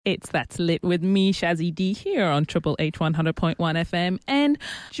It's That's Lit with me, Shazzy D, here on Triple H 100.1 FM. And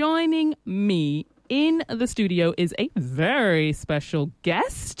joining me in the studio is a very special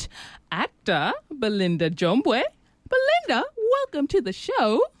guest, actor Belinda Jombwe. Belinda, welcome to the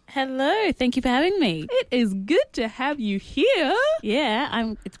show. Hello, thank you for having me. It is good to have you here.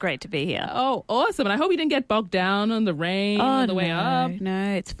 Yeah, it's great to be here. Oh, awesome. And I hope you didn't get bogged down on the rain on the way up.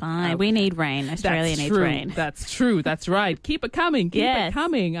 No, it's fine. Okay. We need rain. Australia needs rain. That's true. That's right. Keep it coming. Keep it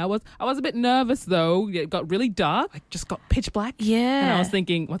coming. I was a bit nervous, though. It got really dark. I just got pitch black. Yeah. And I was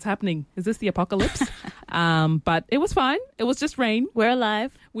thinking, what's happening? Is this the apocalypse? But it was fine. It was just rain. We're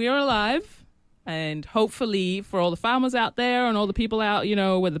alive. We are alive. And hopefully for all the farmers out there and all the people out,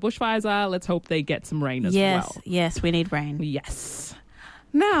 where the bushfires are, let's hope they get some rain as well. Yes, we need rain. Yes.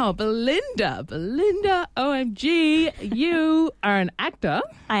 Now, Belinda, OMG, you are an actor.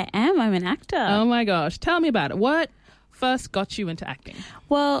 I am. I'm an actor. Oh, my gosh. Tell me about it. What first got you into acting?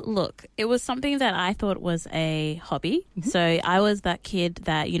 Well, look, it was something that I thought was a hobby. Mm-hmm. So I was that kid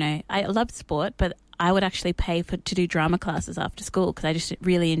that, I loved sport, but I would actually pay to do drama classes after school because I just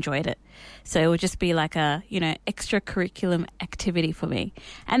really enjoyed it. So it would just be like a, extracurriculum activity for me.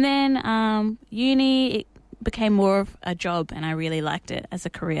 And then uni, it became more of a job and I really liked it as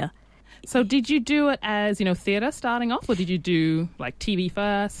a career. So did you do it as, theatre starting off, or did you do like TV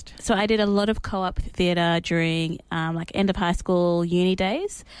first? So I did a lot of co-op theatre during end of high school, uni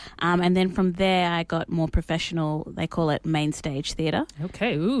days. And then from there I got more professional, they call it main stage theatre.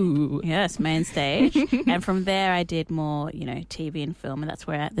 Okay, ooh. Yes, main stage. And from there I did more, TV and film, and that's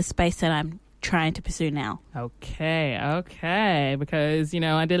where the space that I'm trying to pursue now. Okay. Because,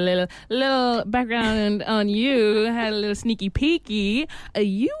 I did a little background on you, had a little sneaky peeky.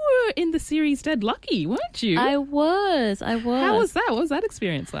 You were in the series Dead Lucky, weren't you? I was. How was that? What was that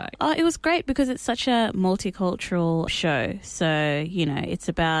experience like? Oh, it was great because it's such a multicultural show. So, it's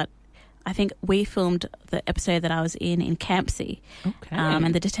about, I think we filmed the episode that I was in Campsie. Okay.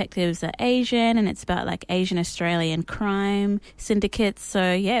 And the detectives are Asian, and it's about like Asian Australian crime syndicates.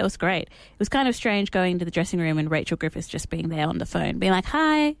 So, yeah, it was great. It was kind of strange going to the dressing room and Rachel Griffiths just being there on the phone, being like,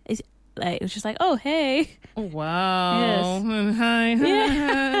 hi. It was just like, oh, hey. Oh, wow. Yes. Hi.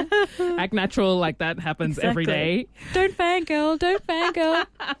 Yeah. Act natural like that happens every day. Don't fangirl.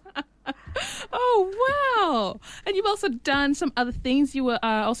 Oh, wow. And you've also done some other things. You were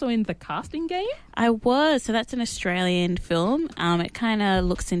also in The Casting Game? I was. So that's an Australian film. It kind of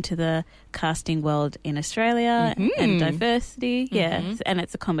looks into the casting world in Australia and diversity. Mm-hmm. Yeah. And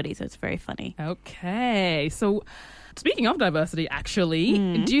it's a comedy, so it's very funny. Okay. So speaking of diversity,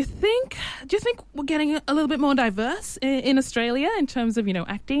 actually, do you think we're getting a little bit more diverse in Australia in terms of,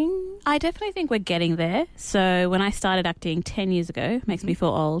 acting? I definitely think we're getting there. So when I started acting 10 years ago, makes me feel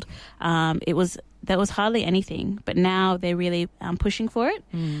old, there was hardly anything, but now they're really pushing for it.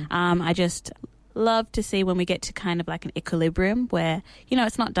 I just love to see when we get to kind of like an equilibrium where,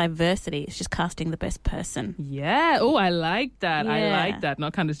 it's not diversity, it's just casting the best person. Yeah. Oh, I like that. Yeah. I like that.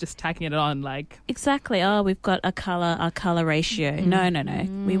 Not kind of just tacking it on like... Exactly. Oh, we've got a colour ratio. No.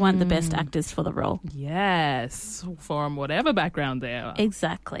 We want the best actors for the role. Yes. From whatever background they are.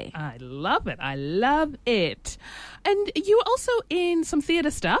 Exactly. I love it. And you were also in some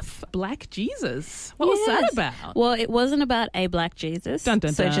theatre stuff, Black Jesus. What was that about? Well, it wasn't about a Black Jesus. Dun,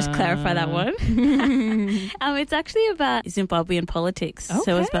 dun, so dun. just clarify that one. It's actually about Zimbabwean politics. Okay.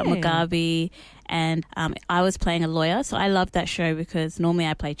 So it's about Mugabe, and I was playing a lawyer. So I loved that show because normally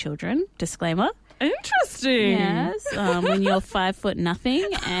I play children. Disclaimer. Interesting. Yes. When you're 5 nothing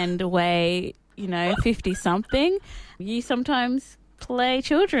and weigh, 50 something, you sometimes play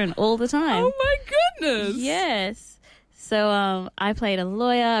children all the time. Oh my goodness. Yes. So I played a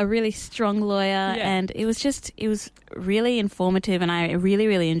lawyer, a really strong lawyer, and it was really informative, and I really,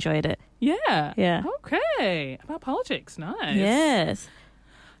 really enjoyed it. Yeah. Yeah. Okay. About politics. Nice. Yes.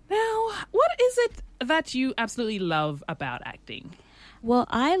 Now, what is it that you absolutely love about acting? Well,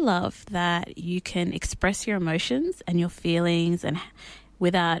 I love that you can express your emotions and your feelings and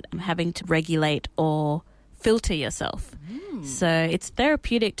without having to regulate or filter yourself. So it's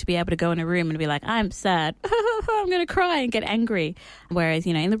therapeutic to be able to go in a room and be like, I'm sad, I'm going to cry and get angry. Whereas,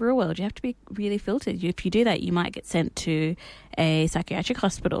 in the real world, you have to be really filtered. If you do that, you might get sent to a psychiatric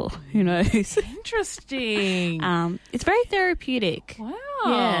hospital, who knows. Interesting. It's very therapeutic. Wow.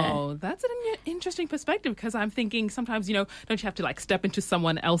 Yeah. That's an interesting perspective because I'm thinking sometimes, don't you have to like step into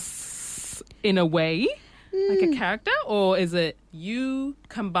someone else in a way? Like a character, or is it you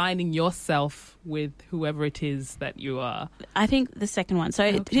combining yourself with whoever it is that you are? I think the second one.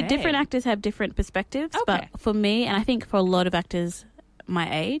 So different actors have different perspectives, but for me, and I think for a lot of actors my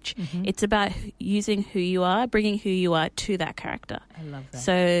age. It's about using who you are, bringing who you are to that character. I love that.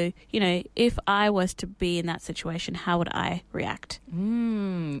 So, if I was to be in that situation, how would I react?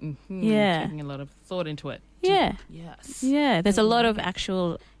 Yeah. Taking a lot of thought into it. Yeah. Yes. Yeah. There's a lot of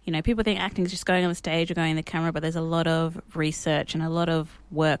actual, people think acting is just going on the stage or going in the camera, but there's a lot of research and a lot of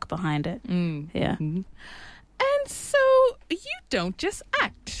work behind it. Yeah. And so you don't just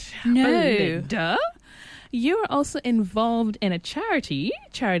act. No. Belinda. You're also involved in a charity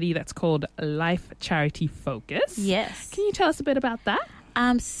that's called Life Charity Focus. Yes. Can you tell us a bit about that?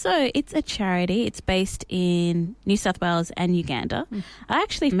 So it's a charity. It's based in New South Wales and Uganda. I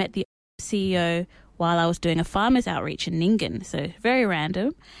actually met the CEO while I was doing a farmers outreach in Nyngan, so very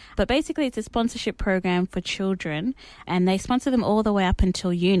random. But basically it's a sponsorship program for children, and they sponsor them all the way up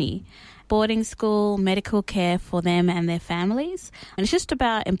until uni. Boarding school, medical care for them and their families. And it's just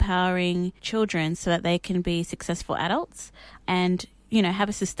about empowering children so that they can be successful adults and, have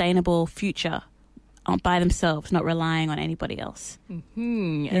a sustainable future by themselves, not relying on anybody else.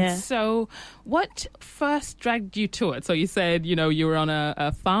 And so what first dragged you to it? So you said, you were on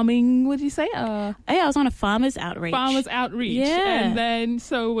a farming, what did you say? I was on a farmers outreach. Yeah. And then,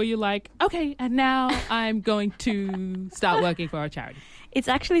 so were you like, okay, and now I'm going to start working for a charity? It's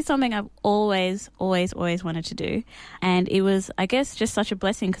actually something I've always wanted to do. And it was, I guess, just such a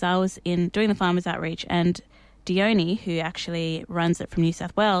blessing because I was doing the farmers outreach, and Dione, who actually runs it from New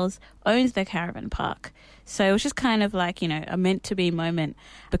South Wales, owns the caravan park. So it was just kind of like, a meant-to-be moment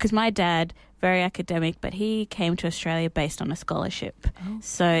because my dad, very academic, but he came to Australia based on a scholarship.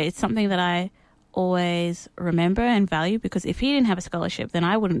 So it's something that I always remember and value because if he didn't have a scholarship, then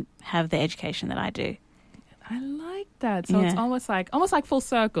I wouldn't have the education that I do. I like that. So it's almost like full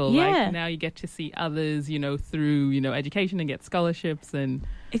circle. Yeah. Like now you get to see others, through, education and get scholarships and...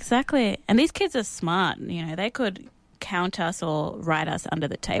 Exactly. And these kids are smart. They could count us or write us under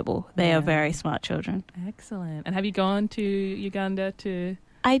the table. They are very smart children. Excellent. And have you gone to Uganda to...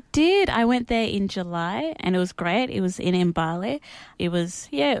 I did. I went there in July and it was great. It was in Mbale. It was,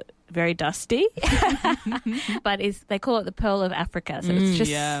 very dusty. But they call it the Pearl of Africa. So it's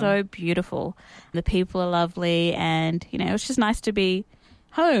just so beautiful. The people are lovely and, it was just nice to be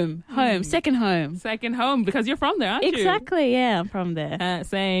home, second home. Second home, because you're from there, aren't you? Exactly, yeah, I'm from there.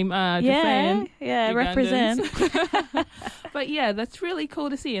 Same, just saying. Yeah, represent. But yeah, that's really cool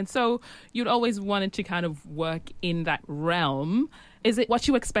to see. And so you'd always wanted to kind of work in that realm. Is it what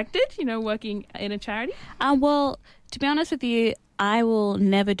you expected, working in a charity? Well, to be honest with you, I will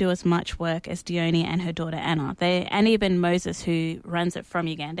never do as much work as Dione and her daughter Anna. And even Moses, who runs it from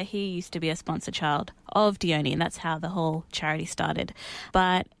Uganda, he used to be a sponsor child of Dione, and that's how the whole charity started.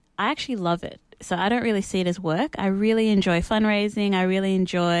 But I actually love it. So I don't really see it as work. I really enjoy fundraising. I really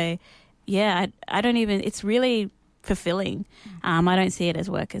enjoy, it's really fulfilling. I don't see it as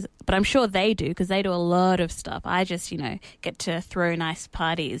work, but I'm sure they do because they do a lot of stuff. I just, get to throw nice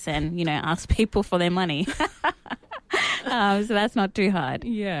parties and, ask people for their money. So that's not too hard.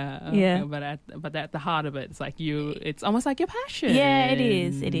 Yeah. But at the heart of it, it's almost like your passion. Yeah, it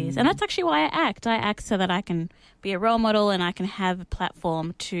is. And that's actually why I act. I act so that I can be a role model and I can have a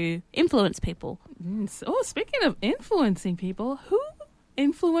platform to influence people. So speaking of influencing people, who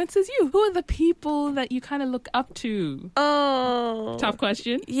influences you? Who are the people that you kind of look up to? Oh. Tough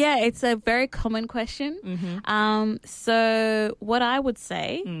question. Yeah, it's a very common question. So what I would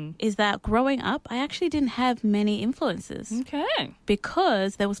say is that growing up, I actually didn't have many influences. Okay.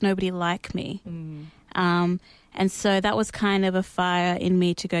 Because there was nobody like me. And so that was kind of a fire in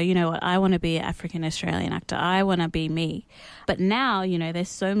me to go, you know what, I want to be an African-Australian actor. I want to be me. But now, there's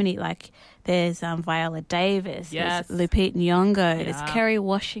so many, there's Viola Davis, there's Lupita Nyong'o, there's Kerry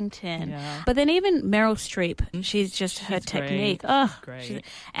Washington. Yeah. But then even Meryl Streep, she's her technique. Great. Oh, great.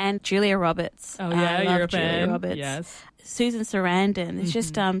 And Julia Roberts. Oh, yeah, I love you're a Julia fan. Roberts. Yes. Susan Sarandon. There's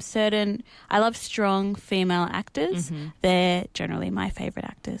just I love strong female actors. They're generally my favorite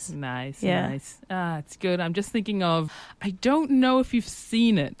actors. Nice. It's good. I'm just thinking of, I don't know if you've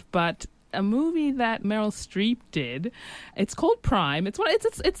seen it, but a movie that Meryl Streep did. It's called Prime. It's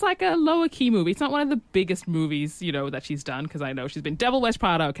like a lower key movie. It's not one of the biggest movies, that she's done, because I know she's been Devil Wears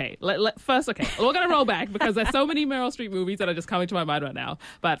Prada. Okay, first, we're going to roll back because there's so many Meryl Streep movies that are just coming to my mind right now.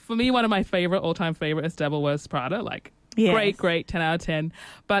 But for me, one of my all-time favorite is Devil Wears Prada. Yes. Great, 10 out of 10.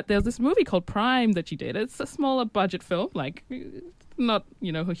 But there's this movie called Prime that she did. It's a smaller budget film, not,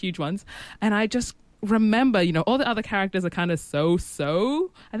 her huge ones. And I just remember, all the other characters are kind of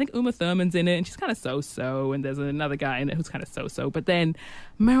so-so. I think Uma Thurman's in it, and she's kind of so-so, and there's another guy in it who's kind of so-so. But then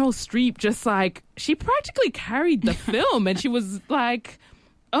Meryl Streep just, she practically carried the film, and she was, she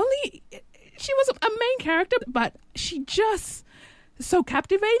was a main character, but she just so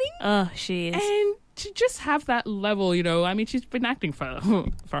captivating. Oh, she is. And to just have that level, I mean, she's been acting for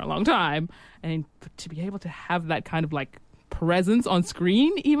a long time, and to be able to have that kind of like presence on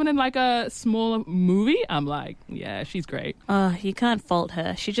screen, even in like a smaller movie, I'm like, yeah, she's great. Oh, you can't fault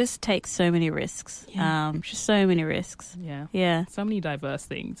her. She just takes so many risks. Just so many risks. Yeah. So many diverse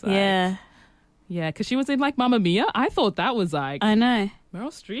things. Like, yeah. Yeah, because she was in like Mamma Mia. I thought that was like... I know. Meryl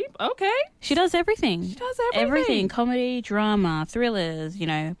Streep? Okay. She does everything. She does everything. Everything. Comedy, drama, thrillers,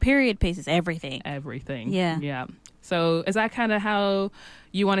 period pieces, everything. Everything. Yeah. Yeah. So is that kind of how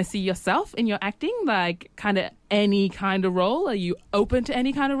you want to see yourself in your acting? Like kind of any kind of role? Are you open to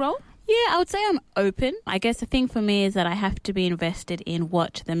any kind of role? Yeah, I would say I'm open. I guess the thing for me is that I have to be invested in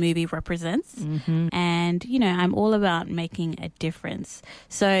what the movie represents. Mm-hmm. And, I'm all about making a difference.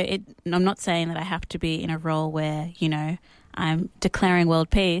 So I'm not saying that I have to be in a role where, I'm declaring world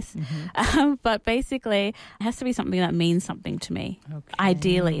peace. Mm-hmm. But basically, it has to be something that means something to me. Okay.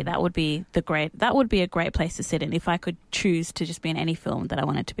 Ideally, that would be a great place to sit in if I could choose to just be in any film that I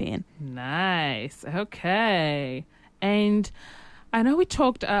wanted to be in. Nice. Okay. And I know we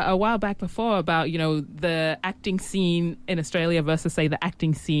talked a while back before about, the acting scene in Australia versus, say, the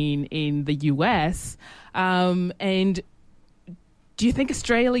acting scene in the US. And do you think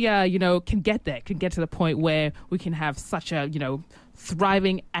Australia, can get to the point where we can have such a,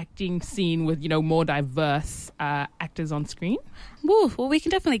 thriving acting scene with, more diverse actors on screen? Woo, well, we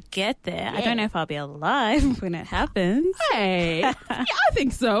can definitely get there. Yeah. I don't know if I'll be alive when it happens. Hey, yeah, I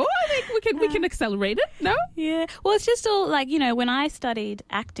think so. I think we can accelerate it, no? Yeah. Well, it's just all like, when I studied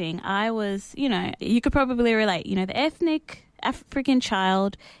acting, I was, you could probably relate, the ethnic African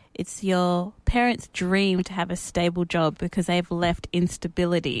child. It's your parents' dream to have a stable job because they've left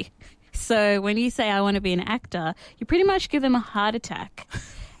instability. So when you say, I want to be an actor, you pretty much give them a heart attack.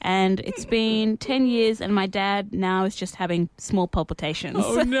 And it's been 10 years and my dad now is just having small palpitations.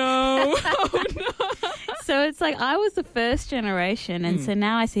 Oh, no. Oh, no. So it's like I was the first generation. And so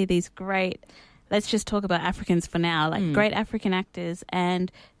now I see these great, let's just talk about Africans for now, like great African actors.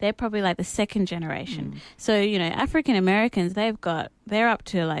 And they're probably like the second generation. So, African Americans, they're up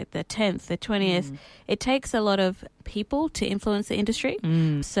to like the 10th, the 20th. It takes a lot of people to influence the industry.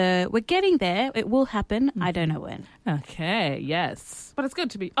 So we're getting there. It will happen. I don't know when. Okay, yes. But it's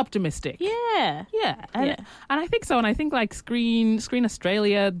good to be optimistic. Yeah. Yeah. And I think so. And I think like Screen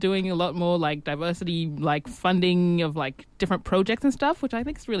Australia doing a lot more like diversity, like funding of like different projects and stuff, which I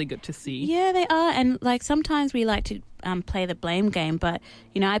think is really good to see. Yeah, they are. And like sometimes we like to play the blame game, but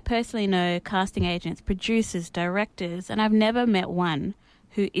I personally know casting agents, producers, directors, and I've never met one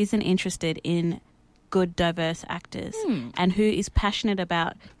who isn't interested in good, diverse actors and who is passionate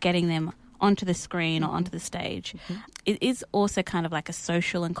about getting them onto the screen or onto the stage. It is also kind of like a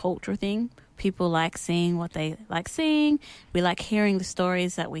social and cultural thing. People like seeing what they like seeing. We like hearing the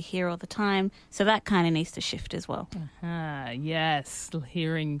stories that we hear all the time. So that kind of needs to shift as well. Yes,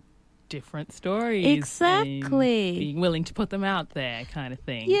 hearing different stories. Exactly. And being willing to put them out there kind of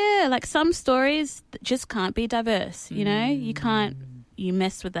thing. Yeah, like some stories just can't be diverse, You can't, you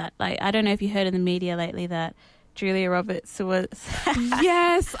mess with that. Like, I don't know if you heard in the media lately that Julia Roberts was...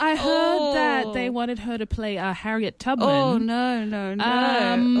 Yes, I heard that they wanted her to play Harriet Tubman. Oh,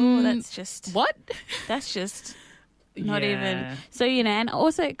 no. That's just... What? That's just... Not even... So, and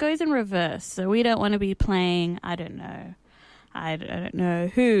also it goes in reverse. So we don't want to be playing, I don't know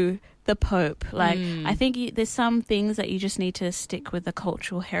who, the Pope. Like, I think there's some things that you just need to stick with the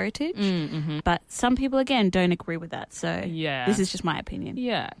cultural heritage. But some people, again, don't agree with that. So this is just my opinion.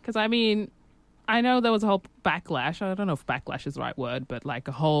 Yeah, because I mean, I know there was a whole backlash. I don't know if backlash is the right word, but like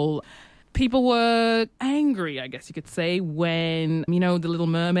a whole... People were angry, I guess you could say, when, The Little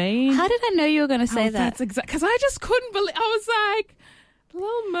Mermaid. How did I know you were going to say that? That's exact. Because I just couldn't believe... I was like... The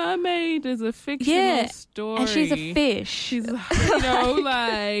Little Mermaid is a fictional story. And she's a fish. She's,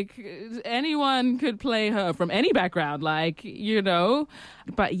 like, anyone could play her from any background, like,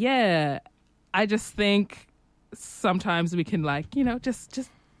 But, yeah, I just think sometimes we can, like, just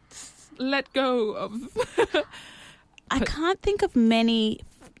let go of... I can't think of many,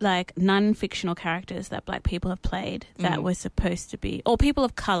 like, non-fictional characters that black people have played that were supposed to be... Or people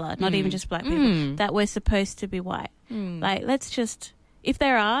of colour, not even just black people, that were supposed to be white. Like, let's just... If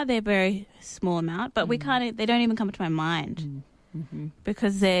there are, they're a very small amount, but we can't. They don't even come to my mind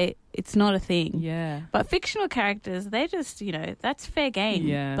because it's not a thing. Yeah. But fictional characters, they just, that's fair game.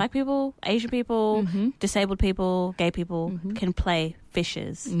 Yeah. Black people, Asian people, disabled people, gay people can play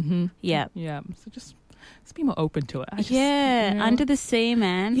fishes. Yeah. Yeah. So just be more open to it. Under the sea,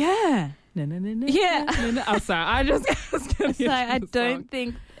 man. Yeah. Yeah. I'm sorry. I just was gonna So use I the don't song.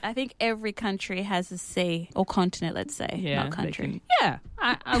 think. I think every country has a sea or continent. Let's say, Yeah, not country. Yeah.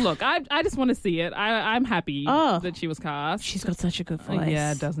 Look, I just want to see it. I'm happy that she was cast. She's got such a good voice.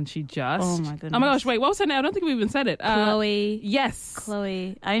 Yeah, doesn't she just? Oh my goodness. Oh my gosh, wait, what was her name? I don't think we even said it. Chloe. Yes.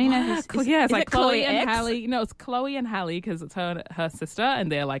 Chloe. I only know who's. Yeah, it's is like it Chloe and X? Halle. No, it's Chloe and Halle because it's her sister,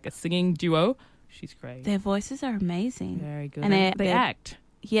 and they're like a singing duo. She's great. Their voices are amazing. Very good. And they they're- act.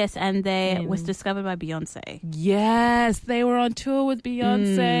 Yes, and they was discovered by Beyonce. Yes, they were on tour with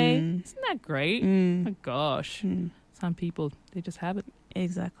Beyonce. Isn't that great? Oh my gosh. Some people, they just have it.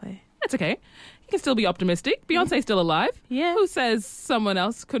 Exactly. That's okay. You can still be optimistic. Beyonce's still alive. Yeah. Who says someone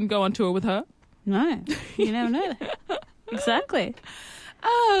else couldn't go on tour with her? No, you never know. Exactly.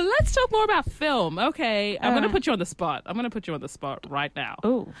 Oh, let's talk more about film. Okay, I'm going to right. put you on the spot. I'm going to put you on the spot right now.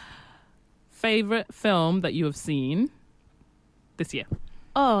 Oh. Favorite film that you have seen this year?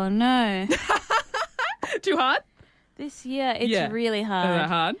 Oh no. Too hard? This year it's Yeah. really Is hard. that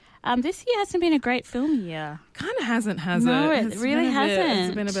hard? This year hasn't been a great film year. Kind of hasn't, has No, it? it really hasn't.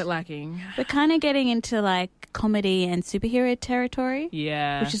 It's been a bit lacking. We're kind of getting into like comedy and superhero territory,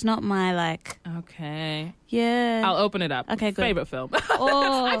 Yeah. which is not my like. Okay. Yeah. I'll open it up. Okay, good. Favorite film.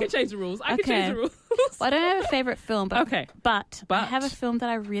 Oh. I can change the rules. I can Okay. change the rules. Well, I don't have a favorite film, but Okay. but I But. have a film that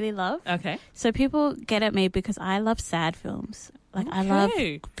I really love. Okay. So people get at me because I love sad films. Like I love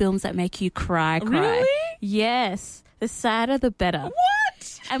Okay. films that make you cry. Really? Yes. The sadder, the better.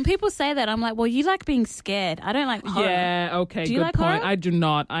 What? And people say that. I'm like, well, you like being scared. I don't like horror. Yeah, okay, Do you good like point. horror? I do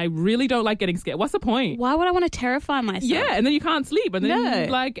not. I really don't like getting scared. What's the point? Why would I want to terrify myself? Yeah, and then you can't sleep. And then,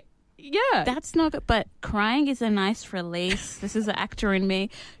 No. like, yeah. That's not good. But crying is a nice release. This is an actor in me.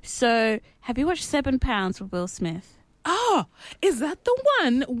 So have you watched 7 Pounds with Will Smith? Oh, is that the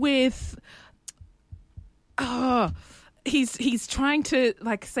one with... Oh, he's trying to,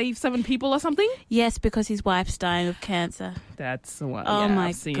 like, save 7 people or something? Yes, because his wife's dying of cancer. That's the one. Oh yeah, my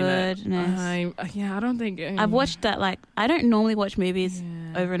I've seen goodness. I don't think... I've watched that, like, I don't normally watch movies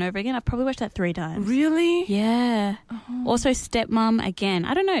Yeah. over and over again. I've probably watched that 3 times. Really? Yeah. Oh. Also, Stepmom, again.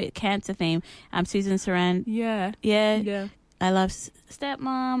 I don't know, cancer theme. Susan Sarandon. Yeah. Yeah. Yeah. I love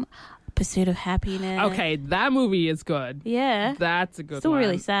Stepmom, Pursuit of Happiness. Okay, that movie is good. Yeah. That's a good Still one.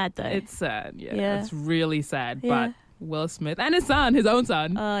 really sad, though. It's sad, yeah. Yeah. It's really sad. Yeah. But Will Smith and his son, his own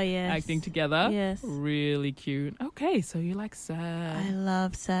son, Oh, yes. acting together. Yes. Really cute. Okay, so you like sad. I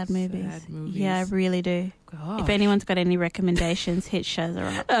love sad movies. Sad movies. Yeah, I really do. Gosh. If anyone's got any recommendations, hit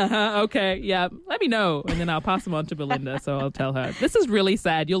Shazza up. Okay, yeah. Let me know. And then I'll pass them on to Belinda, so I'll tell her. This is really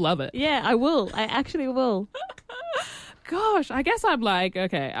sad. You'll love it. Yeah, I will. I actually will. Gosh, I guess I'm like,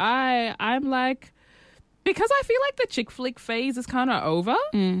 okay, I'm like, because I feel like the chick flick phase is kind of over.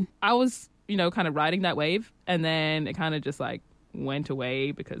 I was, kind of riding that wave, and then it kind of just like went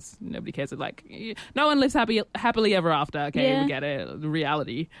away because nobody cares. It's like, no one lives happily ever after. Okay, Yeah. we get it, the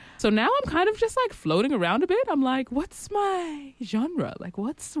reality. So now I'm kind of just like floating around a bit. I'm like, what's my genre? Like,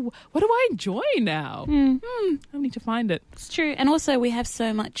 what do I enjoy now? I need to find it. It's true. And also, we have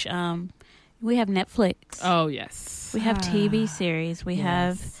so much. We have Netflix. Oh, yes. We have TV series. We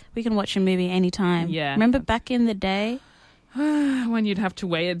can watch a movie anytime. Yeah. Remember back in the day? When you'd have to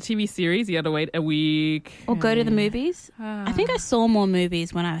wait a TV series, you had to wait a week. Or go to the movies? I think I saw more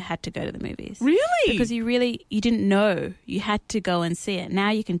movies when I had to go to the movies. Really? Because you didn't know. You had to go and see it.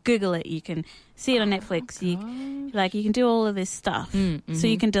 Now you can Google it. You can see it on Netflix. You can do all of this stuff. So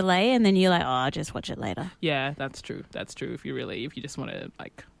you can delay and then you're like, oh, I'll just watch it later. Yeah, that's true. That's true. If you just want to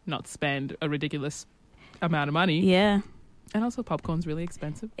like not spend a ridiculous amount of money. Yeah. And also popcorn's really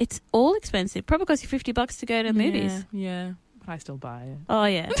expensive. It's all expensive. Probably costs you $50 to go to movies. Yeah. But I still buy it. Oh,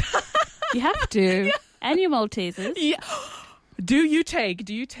 yeah. You have to. And your Maltesers. Yeah. Do you take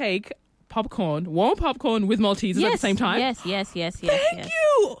warm popcorn with Maltesers at the same time? Yes. Thank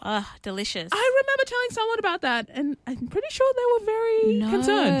you. Oh, delicious. I remember telling someone about that, and I'm pretty sure they were very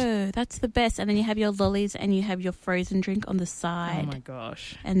concerned. That's the best. And then you have your lollies and you have your frozen drink on the side. Oh my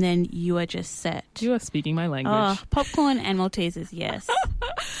gosh. And then you are just set. You are speaking my language. Oh, popcorn and Maltesers, yes.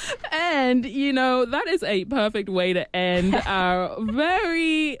 And, that is a perfect way to end our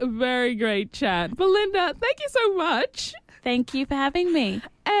very, very great chat. Belinda, thank you so much. Thank you for having me.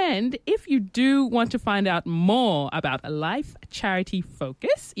 And if you do want to find out more about Life Charity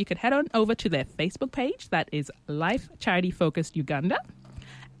Focus, you can head on over to their Facebook page. That is Life Charity Focus Uganda.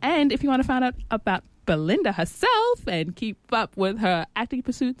 And if you want to find out about Belinda herself and keep up with her acting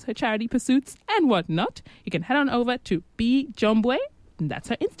pursuits, her charity pursuits, and whatnot, you can head on over to Jombwe. And that's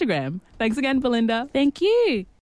her Instagram. Thanks again, Belinda. Thank you.